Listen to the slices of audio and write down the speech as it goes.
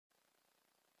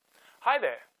Hi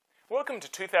there, welcome to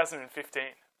 2015.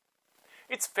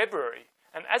 It's February,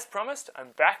 and as promised, I'm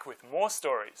back with more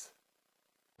stories.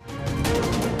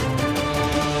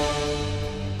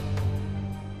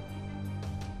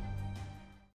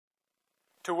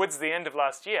 Towards the end of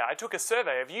last year, I took a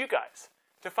survey of you guys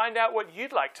to find out what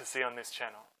you'd like to see on this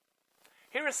channel.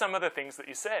 Here are some of the things that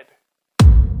you said.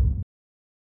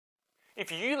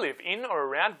 If you live in or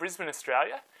around Brisbane,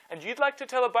 Australia, and you'd like to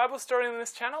tell a Bible story on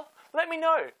this channel, let me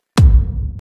know.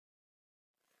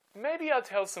 Maybe I'll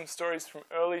tell some stories from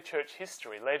early church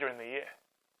history later in the year.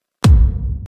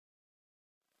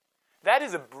 That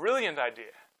is a brilliant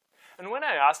idea. And when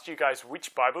I asked you guys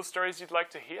which Bible stories you'd like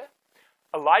to hear,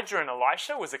 Elijah and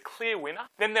Elisha was a clear winner.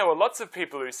 Then there were lots of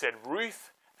people who said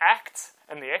Ruth, Acts,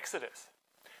 and the Exodus.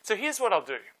 So here's what I'll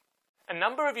do. A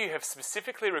number of you have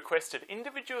specifically requested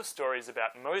individual stories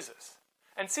about Moses.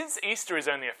 And since Easter is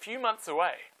only a few months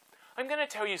away, I'm going to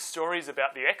tell you stories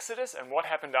about the Exodus and what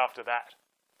happened after that.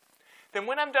 Then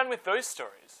when I'm done with those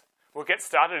stories, we'll get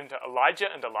started into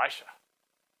Elijah and Elisha.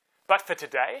 But for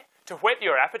today, to whet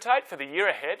your appetite for the year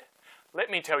ahead, let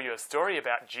me tell you a story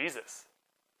about Jesus.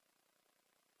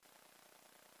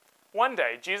 One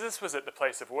day, Jesus was at the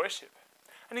place of worship,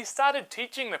 and he started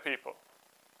teaching the people.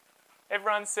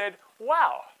 Everyone said,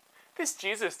 "Wow, this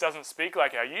Jesus doesn't speak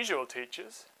like our usual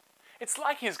teachers. It's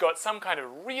like he's got some kind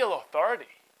of real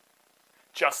authority."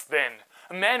 Just then,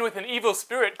 a man with an evil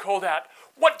spirit called out,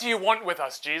 "What do you want with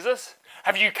us, Jesus?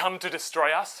 Have you come to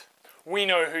destroy us? We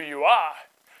know who you are.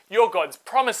 You're God's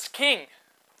promised king."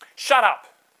 "Shut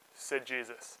up," said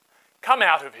Jesus. "Come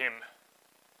out of him."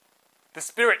 The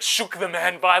spirit shook the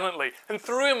man violently and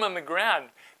threw him on the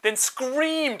ground, then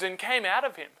screamed and came out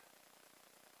of him.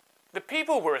 The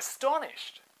people were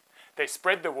astonished. They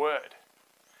spread the word.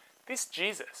 This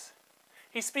Jesus,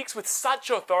 he speaks with such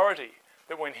authority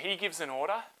that when he gives an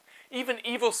order, even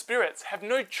evil spirits have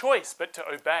no choice but to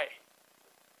obey.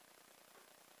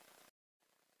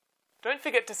 Don't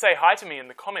forget to say hi to me in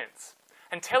the comments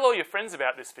and tell all your friends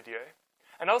about this video.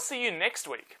 And I'll see you next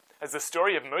week as the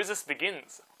story of Moses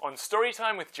begins on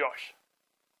Storytime with Josh.